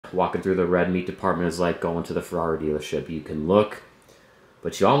walking through the red meat department is like going to the Ferrari dealership. You can look,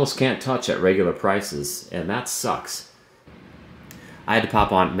 but you almost can't touch at regular prices, and that sucks. I had to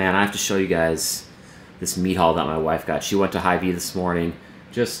pop on, man, I have to show you guys this meat haul that my wife got. She went to Hy-Vee this morning,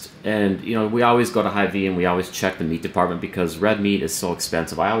 and you know, we always go to Hy-Vee and we always check the meat department because red meat is so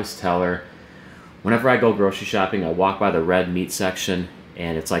expensive. I always tell her, whenever I go grocery shopping, I walk by the red meat section,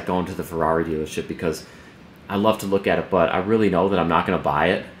 and it's like going to the Ferrari dealership because I love to look at it, but I really know that I'm not going to buy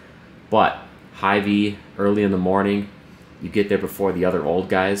it. But Hy-Vee, early in the morning, you get there before the other old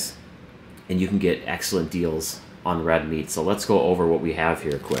guys, and you can get excellent deals on red meat. So let's go over what we have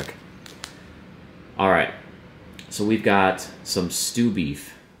here quick. All right, so we've got some stew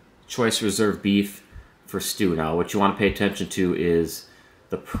beef, choice reserve beef for stew. Now, what you want to pay attention to is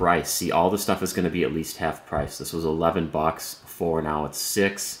the price. See, all the stuff is going to be at least half price. This was 11 bucks before, now it's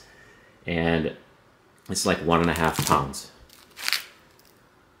 6, and it's like 1.5 pounds.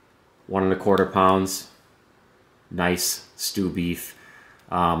 1.25 pounds, nice stew beef.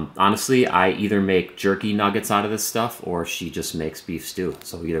 Honestly, I either make jerky nuggets out of this stuff or she just makes beef stew.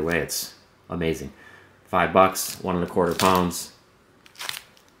 So either way, it's amazing. 5 bucks, 1.25 pounds.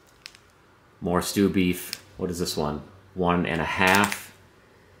 More stew beef. What is this one? 1.5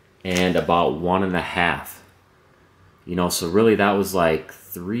 and about 1.5. You know, so really that was like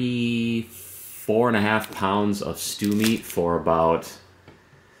 4.5 pounds of stew meat for about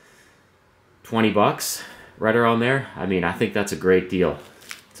 20 bucks, right around there. I mean, I think that's a great deal.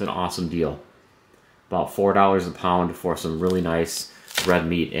 It's an awesome deal. About $4 a pound for some really nice red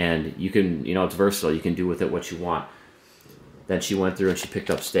meat, and you can, you know, it's versatile. You can do with it what you want. Then she went through and she picked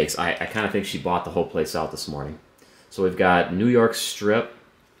up steaks. I kind of think she bought the whole place out this morning. So we've got New York strip.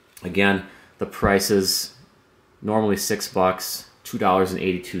 Again, the price is normally $6,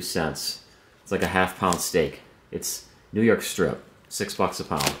 $2.82. It's like a half-pound steak. It's New York strip, $6 a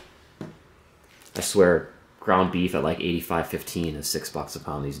pound. I swear, ground beef at like $85.15 is $6 a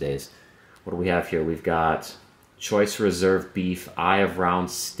pound these days. What do we have here? We've got choice reserve beef, eye of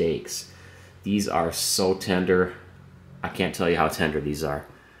round steaks. These are so tender. I can't tell you how tender these are.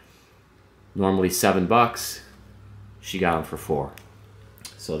 Normally $7. She got them for $4.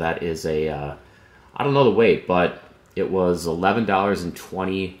 So that is a, I don't know the weight, but it was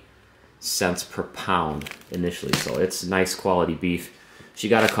 $11.20 per pound initially. So it's nice quality beef. She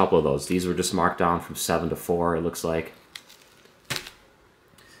got a couple of those. These were just marked down from 7 to 4, it looks like.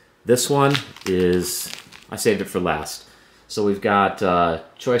 This one is, I saved it for last. So we've got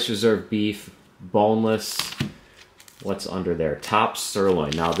choice reserve beef, boneless. What's under there? Top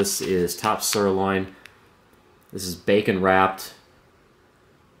sirloin. Now this is top sirloin. This is bacon wrapped.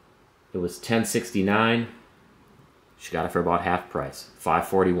 It was $10.69. She got it for about half price,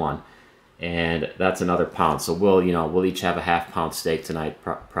 $5.41. And that's another pound. So we'll each have a half-pound steak tonight.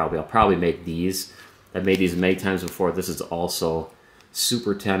 Probably I'll probably make these. I've made these many times before. This is also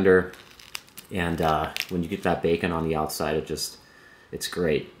super tender, and when you get that bacon on the outside, it's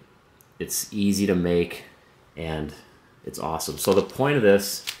great. It's easy to make, and it's awesome. So the point of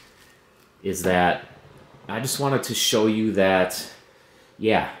this is that I just wanted to show you that,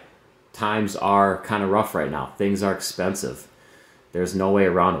 yeah, times are kind of rough right now. Things are expensive. There's no way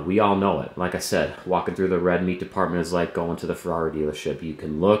around it. We all know it. Like I said, walking through the red meat department is like going to the Ferrari dealership. You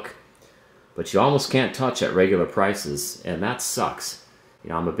can look, but you almost can't touch at regular prices, and that sucks. You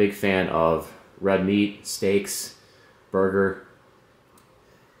know, I'm a big fan of red meat, steaks, burger.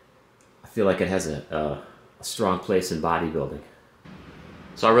 I feel like it has a strong place in bodybuilding.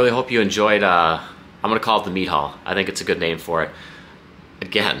 So I really hope you enjoyed, I'm going to call it the meat haul. I think it's a good name for it.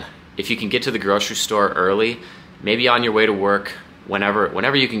 Again, if you can get to the grocery store early, maybe on your way to work,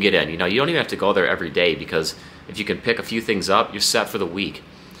 whenever you can get in. You know, you don't even have to go there every day, because if you can pick a few things up, you're set for the week.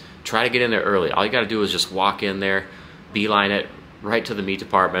 Try to get in there early. All you got to do is just walk in there, beeline it right to the meat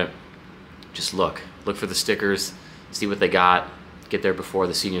department. Just look for the stickers, see what they got. Get there before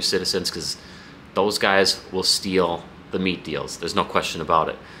the senior citizens, because those guys will steal the meat deals. There's no question about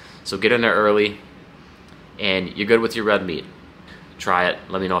it. So get in there early, and you're good with your red meat. Try it.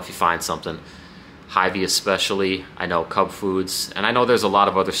 Let me know if you find something. Hy-Vee especially, I know Cub Foods, and I know there's a lot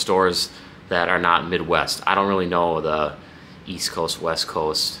of other stores that are not Midwest. I don't really know the East Coast, West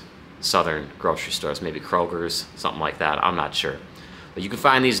Coast, Southern grocery stores, maybe Kroger's, something like that. I'm not sure. But you can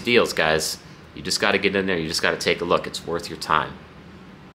find these deals, guys. You just got to get in there. You just got to take a look. It's worth your time.